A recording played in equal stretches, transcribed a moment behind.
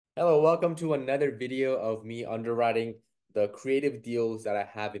Hello, welcome to another video of me underwriting the creative deals that I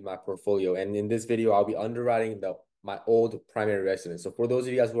have in my portfolio. And in this video, I'll be underwriting my old primary residence. So for those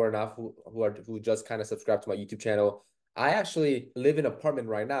of you guys who are not who just kind of subscribed to my YouTube channel, I actually live in an apartment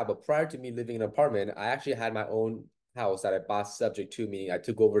right now. But prior to me living in an apartment, I actually had my own house that I bought subject to, meaning I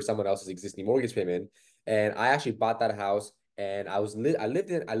took over someone else's existing mortgage payment, and I actually bought that house. And I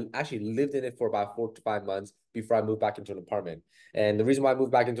actually lived in it for about 4 to 5 months before I moved back into an apartment. And the reason why I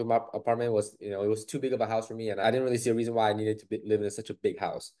moved back into my apartment was, it was too big of a house for me, and I didn't really see a reason why I needed to live in such a big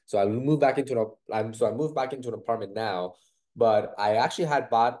house. So I moved back into I moved back into an apartment now. But I actually had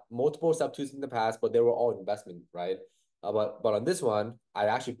bought multiple Subtos in the past, but they were all investment, right? But on this one, I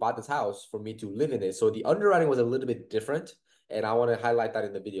actually bought this house for me to live in it. So the underwriting was a little bit different, and I want to highlight that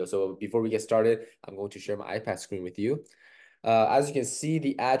in the video. So before we get started, I'm going to share my iPad screen with you. As you can see,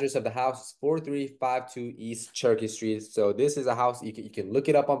 the address of the house is 4352 East Cherokee Street. So this is a house, you can look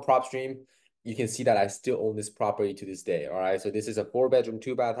it up on PropStream. You can see that I still own this property to this day. All right. So this is a 4 bedroom,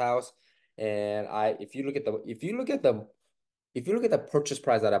 2 bath house. And if you look at the purchase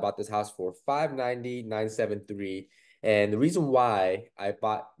price that I bought this house for, 590,973. And the reason why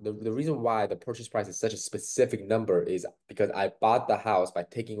the purchase price is such a specific number is because I bought the house by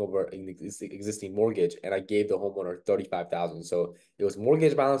taking over an existing mortgage, and I gave the homeowner 35,000. So it was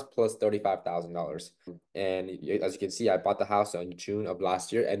mortgage balance plus $35,000. And as you can see, I bought the house on June of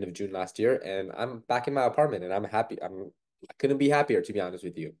last year, end of June last year, and I'm back in my apartment and I'm happy. I couldn't be happier, to be honest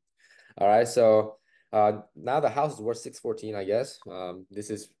with you. All right, so now the house is worth 614, I guess.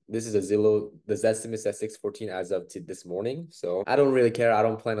 This is a Zillow. The estimate says 614 as of to this morning. So I don't really care. I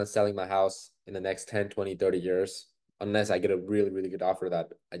don't plan on selling my house in the next 10, 20, 30 years unless I get a really, really good offer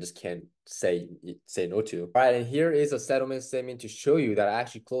that I just can't say no to. All right, and here is a settlement statement to show you that I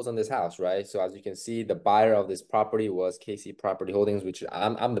actually closed on this house, right? So as you can see, the buyer of this property was KC Property Holdings, which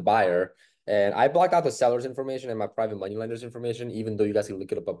I'm the buyer. And I blocked out the seller's information and my private money lender's information, even though you guys can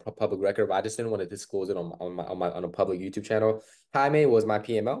look it up a public record. But I just didn't want to disclose it on a public YouTube channel. Jaime was my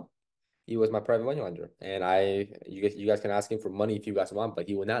PML. He was my private money lender, and you guys can ask him for money if you guys want, but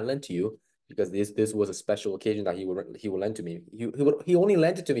he will not lend to you because this was a special occasion that he would lend to me. He only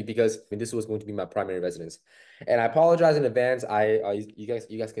lent it to me because this was going to be my primary residence. And I apologize in advance. You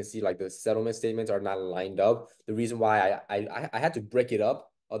guys can see like the settlement statements are not lined up. The reason why I had to break it up.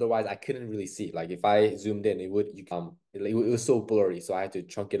 Otherwise, I couldn't really see. Like if I zoomed in, it was so blurry, so I had to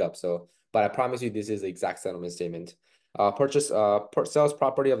chunk it up. So, but I promise you, this is the exact settlement statement. Sales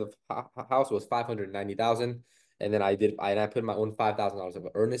property of the house was 590,000, and then I put my own $5,000 of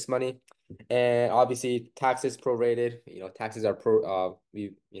earnest money, and obviously taxes prorated. Taxes are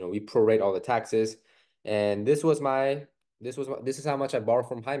we prorate all the taxes, and this is how much I borrowed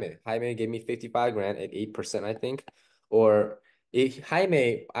from Jaime. Jaime gave me 55 grand at 8%, I think, or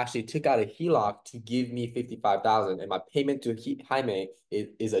Jaime actually took out a HELOC to give me 55,000, and my payment to Jaime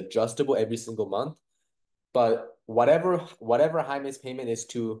is adjustable every single month. But whatever Jaime's payment is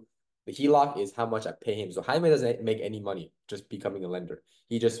to the HELOC is how much I pay him. So Jaime doesn't make any money just becoming a lender.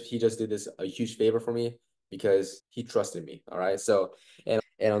 He just did this a huge favor for me because he trusted me. All right. So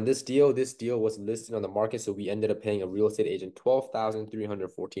and on this deal was listed on the market. So we ended up paying a real estate agent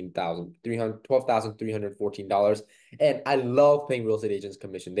 $12,314. And I love paying real estate agents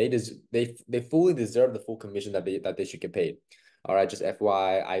commission. They fully deserve the full commission that they should get paid. All right, just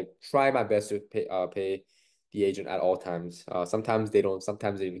FYI, I try my best to pay the agent at all times. Sometimes they don't.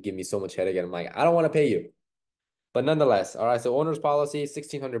 Sometimes they give me so much headache, and I'm like, I don't want to pay you. But nonetheless, all right. So owner's policy,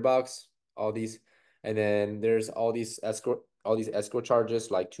 $1,600. All these, and then there's all these escrow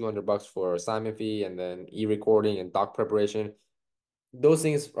charges, like $200 for assignment fee, and then e-recording and doc preparation. Those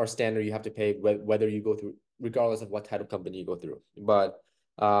things are standard. You have to pay whether you go through, regardless of what type of company you go through. But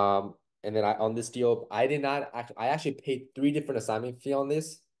and then on this deal, I actually paid 3 different assignment fee on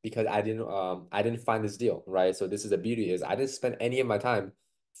this because I didn't find this deal, right? So this is the beauty is I didn't spend any of my time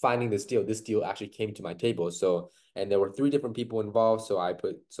finding this deal. This deal actually came to my table. So and there were 3 different people involved. So I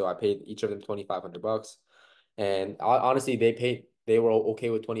paid each of them $2,500. And honestly, they were okay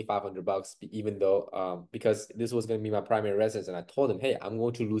with $2,500, even though because this was going to be my primary residence, and I told them, hey, I'm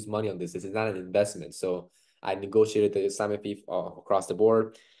going to lose money on this. This is not an investment. So I negotiated the assignment fee across the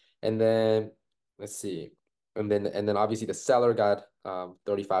board, and then let's see, and then obviously the seller got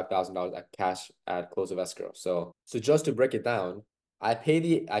 $35,000 at cash at close of escrow. So just to break it down, I pay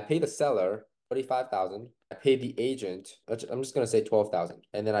the seller 35,000. I pay the agent. I'm just gonna say 12,000,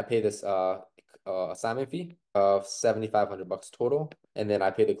 and then I pay this assignment fee of $7,500 total, and then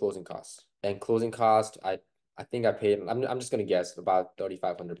I pay the closing costs. And closing cost, I think I paid. I'm just gonna guess about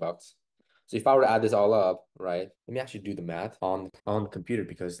 $3,500. So if I were to add this all up, right? Let me actually do the math on the computer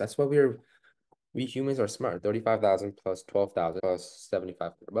because that's what we humans are smart. 35,000 plus 12,000 plus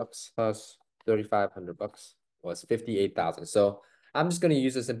 7,500 bucks plus 3,500 bucks was 58,000. So I'm just going to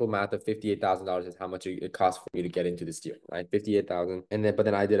use a simple math of $58,000 is how much it costs for me to get into this deal, right? 58,000. And then, but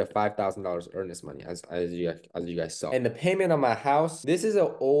then I did a $5,000 earnest money as you guys saw. And the payment on my house, this is a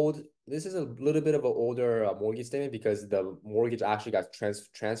little bit of an older mortgage statement because the mortgage actually got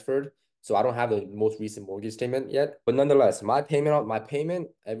transferred. So I don't have the most recent mortgage statement yet, but nonetheless, my payment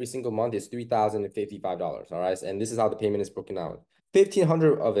every single month is $3,055. All right, and this is how the payment is broken out.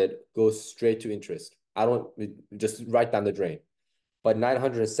 1,500 of it goes straight to interest. I don't just right down the drain. But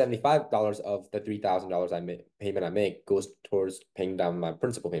 $975 of the $3,000 payment I make goes towards paying down my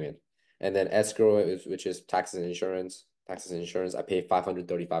principal payment, and then escrow which is taxes and insurance. Taxes and insurance, I pay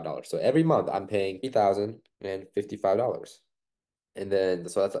 $535. So every month I'm paying $3,055. And then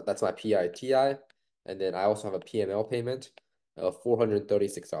so that's my PITI. And then I also have a PML payment of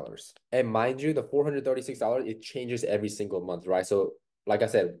 $436. And mind you, the $436, it changes every single month, right? So like I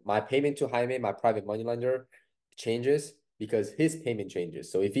said, my payment to Jaime, my private money lender, changes because his payment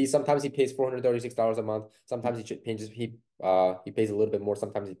changes. So if sometimes he pays $436 a month, sometimes he changes he pays a little bit more,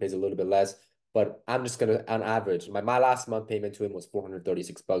 sometimes he pays a little bit less. But I'm just gonna on average, my last month payment to him was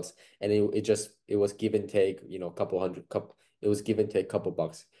 $436, and it was give and take, a it was give and take a couple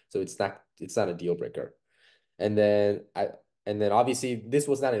bucks. So it's not a deal breaker. And then obviously this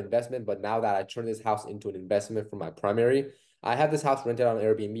was not an investment, but now that I turned this house into an investment for my primary, I have this house rented on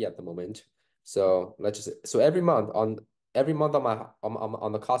Airbnb at the moment. So every month on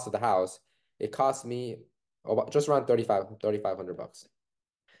the cost of the house, it costs me about just around 3,500 bucks.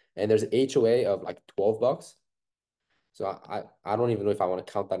 And there's HOA of like 12 bucks. So I don't even know if I want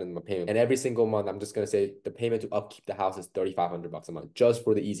to count that in my payment. And every single month, I'm just gonna say the payment to upkeep the house is 3,500 bucks a month, just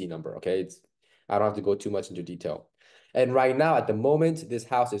for the easy number. Okay, I don't have to go too much into detail. And right now, at the moment, this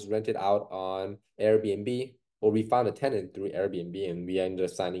house is rented out on Airbnb, or we found a tenant through Airbnb, and we ended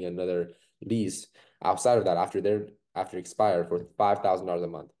up signing another lease outside of that after expire for $5,000 a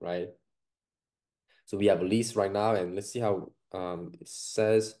month, right? So we have a lease right now, and let's see how it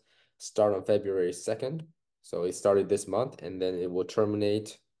says start on February 2nd. So it started this month, and then it will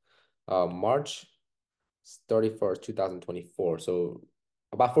terminate March 31st, 2024. So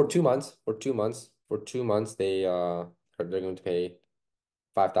about for 2 months, they're going to pay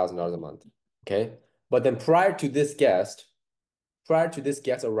 $5,000 a month. Okay. But then prior to this guest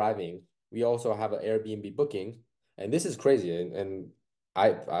arriving, we also have an Airbnb booking, and this is crazy, and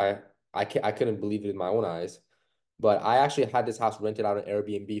I I I couldn't believe it in my own eyes. But I actually had this house rented out on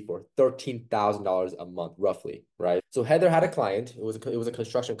Airbnb for $13,000 a month, roughly, right? So Heather had a client. It was a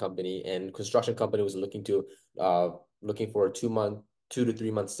construction company, and construction company was looking for a 2 to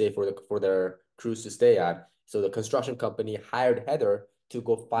 3 month stay for their crews to stay at. So the construction company hired Heather to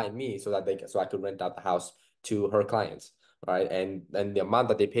go find me so I could rent out the house to her clients, right? And the amount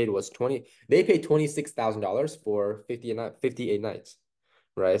that they paid was they paid $26,000 for 58 nights,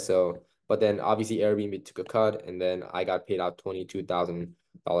 right? So, but then obviously Airbnb took a cut, and then I got paid out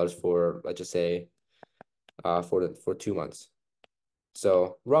 $22,000 for, let's just say, for 2 months.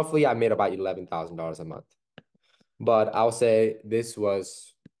 So roughly I made about $11,000 a month. But I'll say this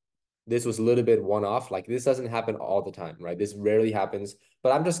was a little bit one-off. Like, this doesn't happen all the time, right? This rarely happens.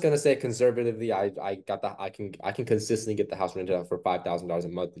 But I'm just gonna say conservatively, I can consistently get the house rented out for $5,000 a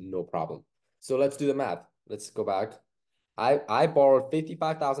month, no problem. So let's do the math. Let's go back. I borrowed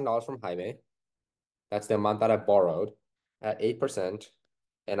 $55,000 from Jaime. That's the amount that I borrowed at 8%,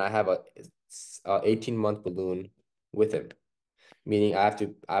 and I have a 18-month balloon with him, meaning I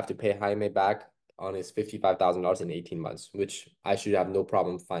have to pay Jaime back on his $55,000 in 18 months, which I should have no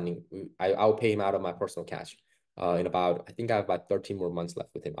problem finding. I'll pay him out of my personal cash. In about, I think I have about 13 more months left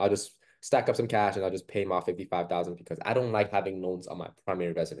with him. I'll just stack up some cash and I'll just pay him off 55,000 because I don't like having loans on my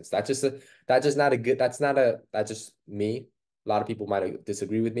primary residence. That's just me. A lot of people might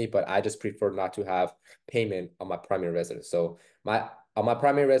disagree with me, but I just prefer not to have payment on my primary residence. So on my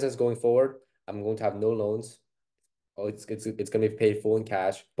primary residence going forward, I'm going to have no loans. Oh, it's gonna be paid full in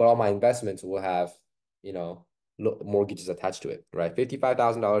cash, but all my investments will have, you know, mortgages attached to it, right?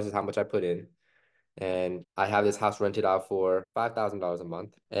 $55,000 is how much I put in, and I have this house rented out for $5,000 a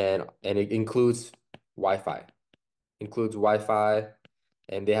month, and it includes Wi-Fi,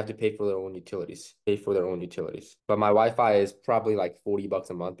 and they have to pay for their own utilities. But my Wi-Fi is probably like 40 bucks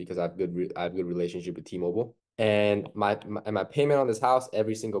a month because I have good relationship with T-Mobile. And my payment on this house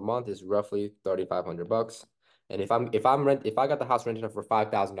every single month is roughly 3,500 bucks. And if I got the house rented up for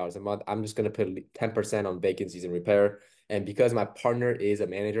 $5,000 a month, I'm just gonna put 10% on vacancies and repair, And because my partner is a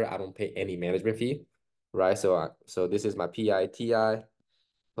manager, I don't pay any management fee, right? So this is my PITI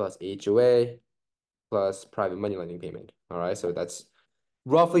plus HOA plus private money lending payment. All right, so that's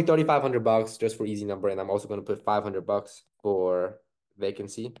roughly 3,500 bucks just for easy number, and I'm also going to put 500 bucks for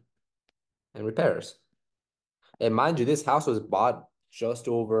vacancy and repairs. And mind you, this house was bought just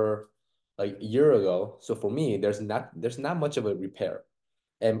over like a year ago. So for me, there's not much of a repair.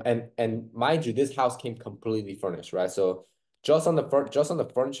 And mind you, this house came completely furnished, right? So just on the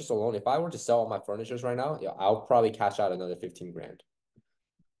furnitures alone, if I were to sell all my furnitures right now, yeah, I'll probably cash out another 15 grand.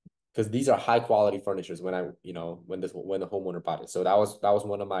 Because these are high quality furnitures when the homeowner bought it. So that was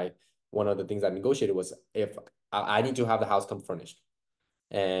one of the things I negotiated was if I need to have the house come furnished.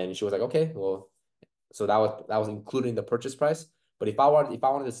 And she was like, okay, well, so that was including the purchase price. But if I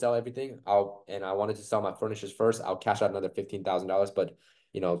wanted to sell everything, I wanted to sell my furnitures first, I'll cash out another $15,000. But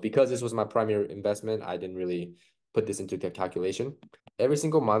because this was my primary investment, I didn't really put this into the calculation. Every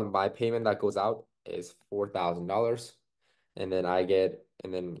single month, my payment that goes out is $4,000, and then I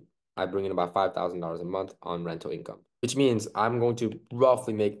bring in about $5,000 a month on rental income, which means I'm going to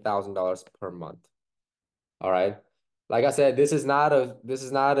roughly make $1,000 per month. All right. Like I said, this is not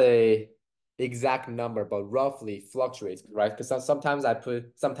a exact number, but roughly fluctuates, right? Because sometimes I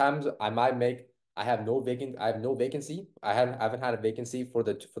have no vacancy. I haven't had a vacancy for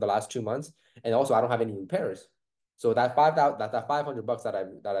the last 2 months, and also I don't have any repairs. So that 500 bucks that I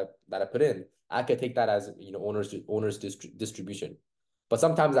put in, I could take that as owner's distribution. But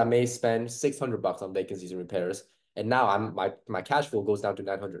sometimes I may spend 600 bucks on vacancies and repairs, and now my cash flow goes down to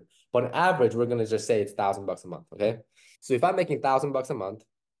 900. But on average, we're gonna just say it's 1,000 bucks a month, okay? So if I'm making 1,000 bucks a month,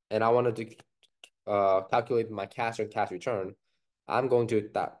 and I wanted to calculate my cash on cash return, I'm going to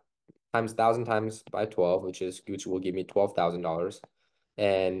that times 1,000 times by 12, which will give me $12,000.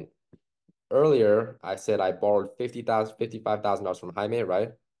 And earlier I said I borrowed $55,000 from Jaime,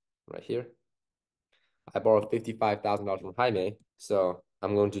 right? Right here. I borrowed $55,000 from Jaime, so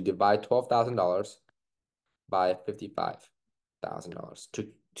I'm going to divide $12,000 by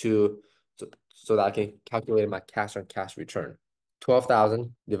 $55,000 so that I can calculate my cash on cash return.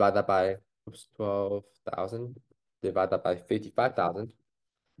 12,000 divide that by 12,000 divide that by 55,000,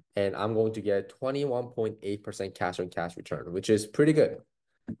 and I'm going to get 21.8% cash on cash return, which is pretty good.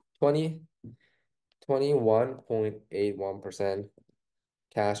 21.81%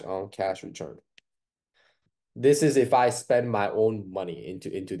 cash on cash return. This is if I spend my own money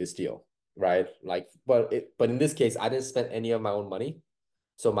into this deal, right? But in this case, I didn't spend any of my own money.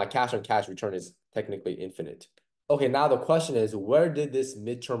 So my cash on cash return is technically infinite. Okay, now the question is, where did this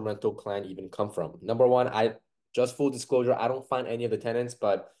midterm rental plan even come from? Number one, just full disclosure, I don't find any of the tenants,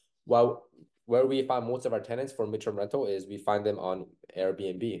 but where we find most of our tenants for midterm rental is we find them on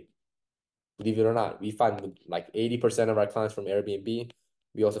Airbnb. Believe it or not, we find like 80% of our clients from Airbnb.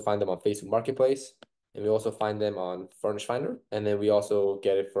 We also find them on Facebook Marketplace, and we also find them on Furnish Finder, and then we also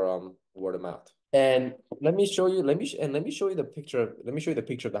get it from word of mouth. And let me show you the picture. Let me show you the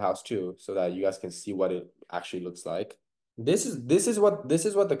picture of the house too, so that you guys can see what it actually looks like. This is what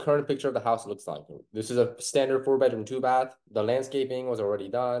the current picture of the house looks like. This is a standard 4-bedroom, 2-bath. The landscaping was already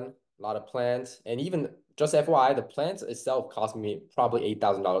done, a lot of plants, and even just FYI, the plants itself cost me probably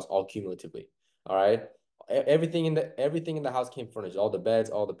 $8,000 all cumulatively. All right. Everything in the house came furnished. All the beds,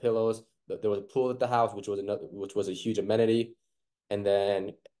 all the pillows. There was a pool at the house, which was a huge amenity, and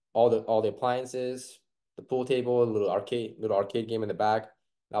then all the appliances, the pool table, little arcade game in the back.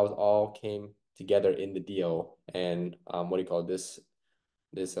 That was all came together in the deal. And what do you call this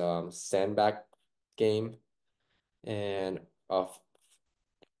sandbag game, and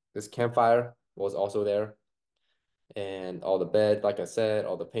this campfire was also there, and all the bed, like I said,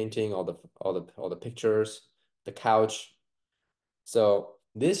 all the painting, all the pictures, the couch. So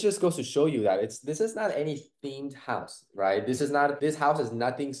this just goes to show you that this is not any themed house, right? This house is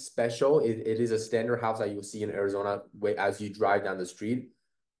nothing special. It is a standard house that you'll see in Arizona as you drive down the street.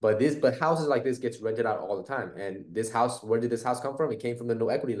 But houses like this gets rented out all the time. And this house, where did this house come from? It came from the no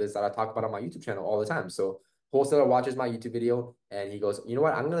equity list that I talk about on my YouTube channel all the time. So wholesaler watches my YouTube video and he goes, you know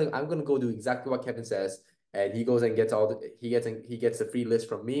what? I'm gonna go do exactly what Kevin says. And he goes and gets he gets the free list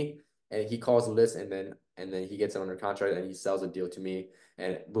from me, and he calls the list, and then he gets it under contract and he sells a deal to me,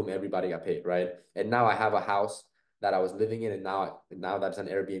 and boom, everybody got paid, right? And now I have a house that I was living in, and now that's an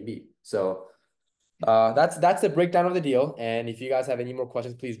Airbnb. So that's the breakdown of the deal. And if you guys have any more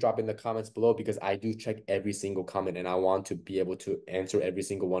questions, please drop in the comments below, because I do check every single comment and I want to be able to answer every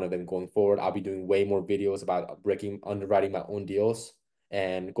single one of them going forward. I'll be doing way more videos about underwriting my own deals.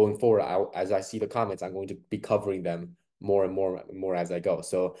 And going forward, as I see the comments, I'm going to be covering them more and more as I go.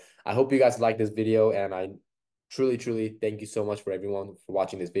 So I hope you guys like this video, and Truly, truly, thank you so much for everyone for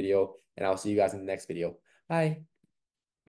watching this video, and I'll see you guys in the next video. Bye.